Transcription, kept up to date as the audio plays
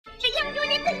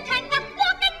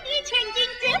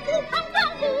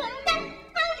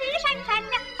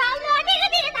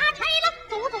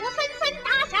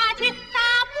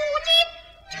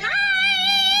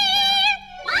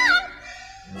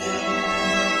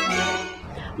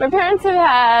My parents have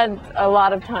had a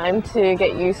lot of time to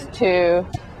get used to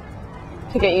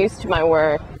my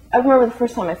work. I remember the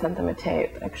first time I sent them a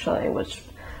tape, actually, which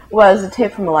was a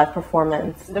tape from a live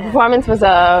performance. The performance was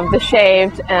of the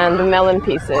shaved and the melon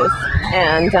pieces,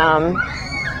 and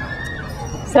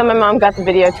so my mom got the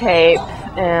videotape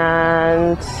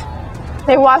and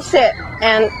they watched it,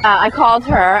 and I called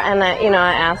her and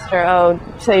I asked her, oh,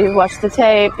 so you watched the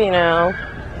tape,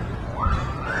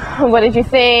 what did you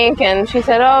think? And she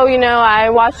said, oh, I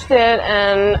watched it,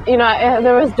 and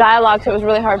there was dialogue, so it was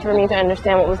really hard for me to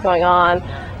understand what was going on,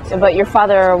 but your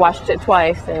father watched it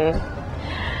twice, and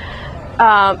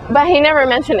but he never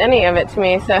mentioned any of it to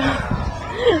me, so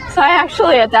I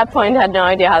actually at that point had no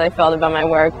idea how they felt about my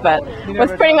work, but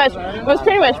was pretty much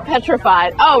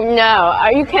petrified. Oh no,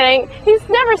 are you kidding? He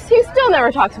still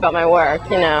never talks about my work,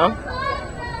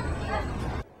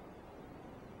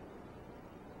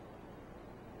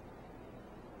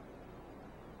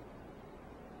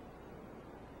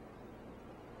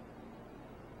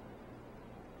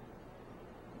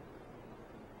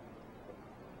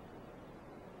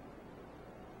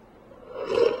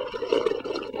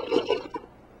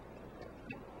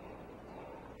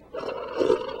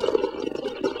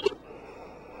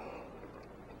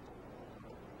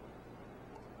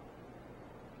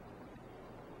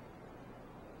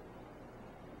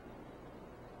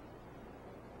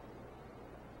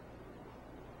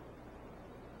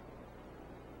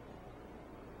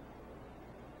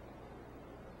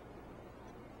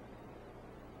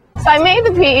 So I made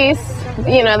the piece,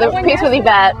 the piece with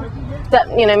Yvette that,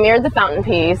 mirrored the fountain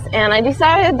piece, and I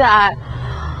decided that,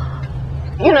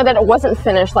 that it wasn't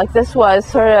finished. Like, this was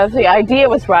sort of, the idea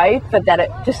was right, but that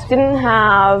it just didn't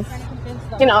have,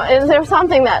 there was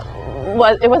something that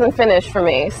it wasn't finished for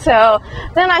me. So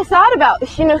then I thought about,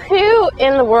 who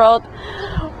in the world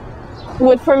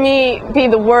would, for me, be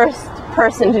the worst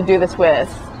person to do this with?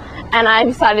 And I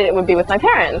decided it would be with my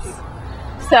parents.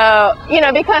 So,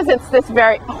 because it's this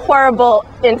very horrible,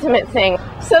 intimate thing.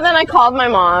 So then I called my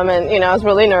mom, and, I was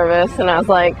really nervous, and I was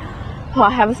like, oh,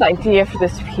 I have this idea for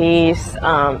this piece,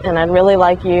 and I'd really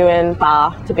like you and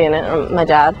Ba to be in it, my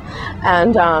dad.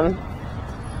 And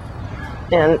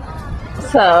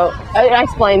so I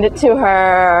explained it to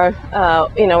her,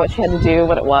 what she had to do,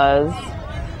 what it was.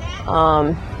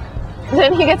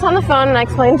 Then he gets on the phone, and I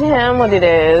explained to him what it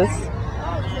is.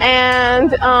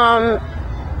 And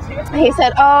he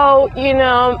said, oh,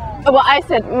 well, I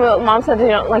said, well, Mom said you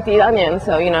don't like to eat onions,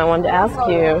 so, I wanted to ask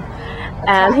you.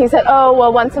 And he said, oh,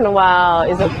 well, once in a while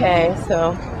is okay.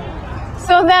 So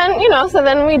then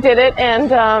we did it,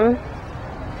 and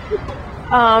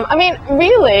I mean,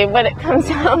 really, when it comes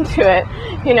down to it,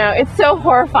 it's so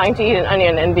horrifying to eat an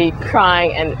onion and be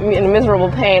crying and in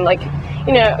miserable pain. Like,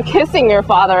 kissing your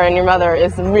father and your mother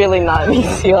is really not an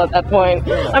easy deal at that point.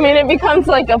 I mean, it becomes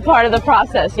like a part of the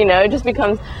process, it just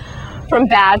becomes from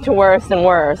bad to worse and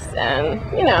worse. And,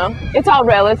 it's all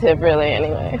relative, really,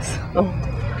 anyways. So.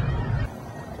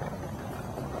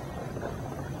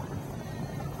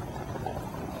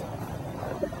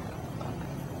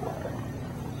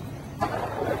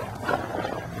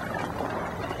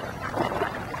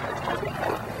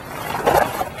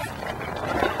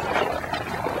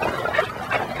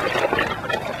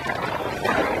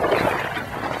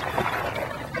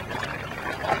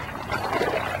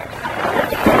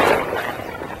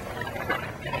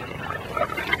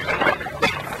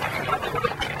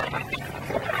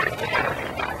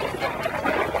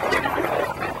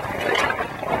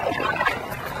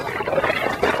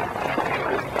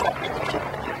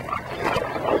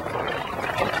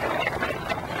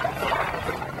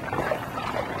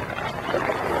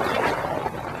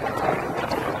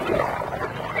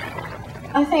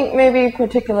 I think maybe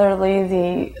particularly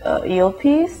the eel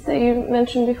piece that you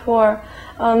mentioned before,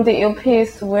 the eel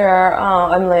piece where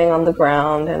I'm laying on the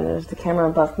ground and there's the camera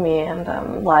above me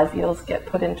and live eels get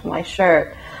put into my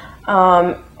shirt.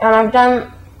 And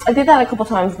I did that a couple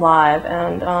times live,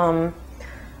 and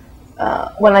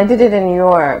when I did it in New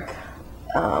York,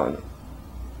 when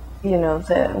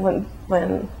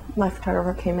my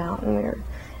photographer came out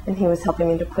and he was helping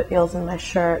me to put eels in my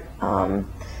shirt, and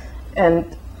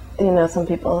some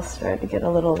people started to get a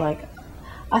little, like,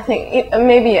 I think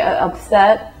maybe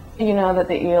upset, that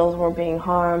the eels were being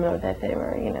harmed, or that they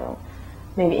were,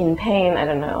 maybe in pain, I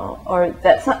don't know, or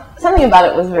that something about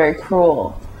it was very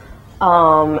cruel.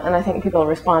 And I think people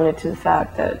responded to the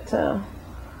fact that,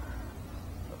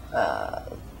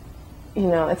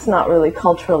 it's not really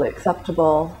culturally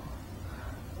acceptable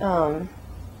in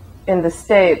the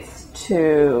States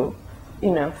to,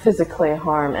 physically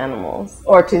harm animals,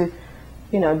 or to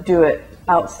do it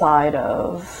outside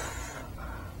of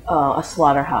a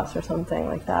slaughterhouse or something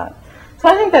like that. So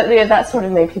I think that that sort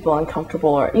of made people uncomfortable,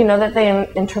 or that they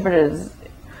interpreted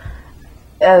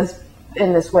as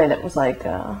in this way that was like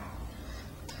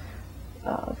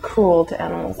cruel to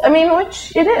animals. I mean,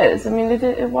 which it is. I mean,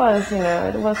 it was,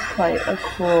 it was quite a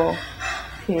cruel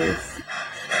piece.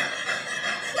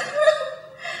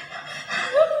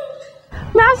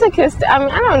 Masochist, I mean,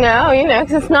 I don't know,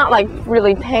 because it's not like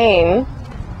really pain,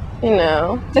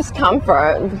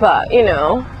 discomfort, but,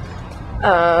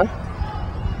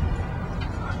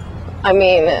 I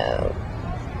mean,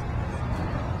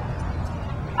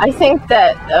 I think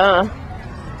that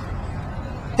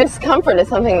discomfort is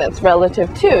something that's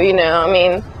relative too, I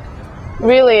mean,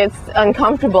 really it's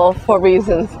uncomfortable for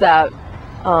reasons that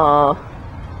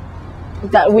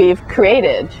that we've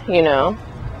created,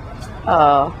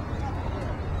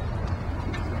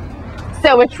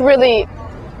 so which really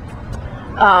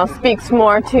speaks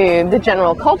more to the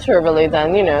general culture really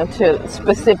than, to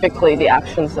specifically the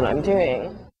actions that I'm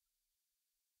doing.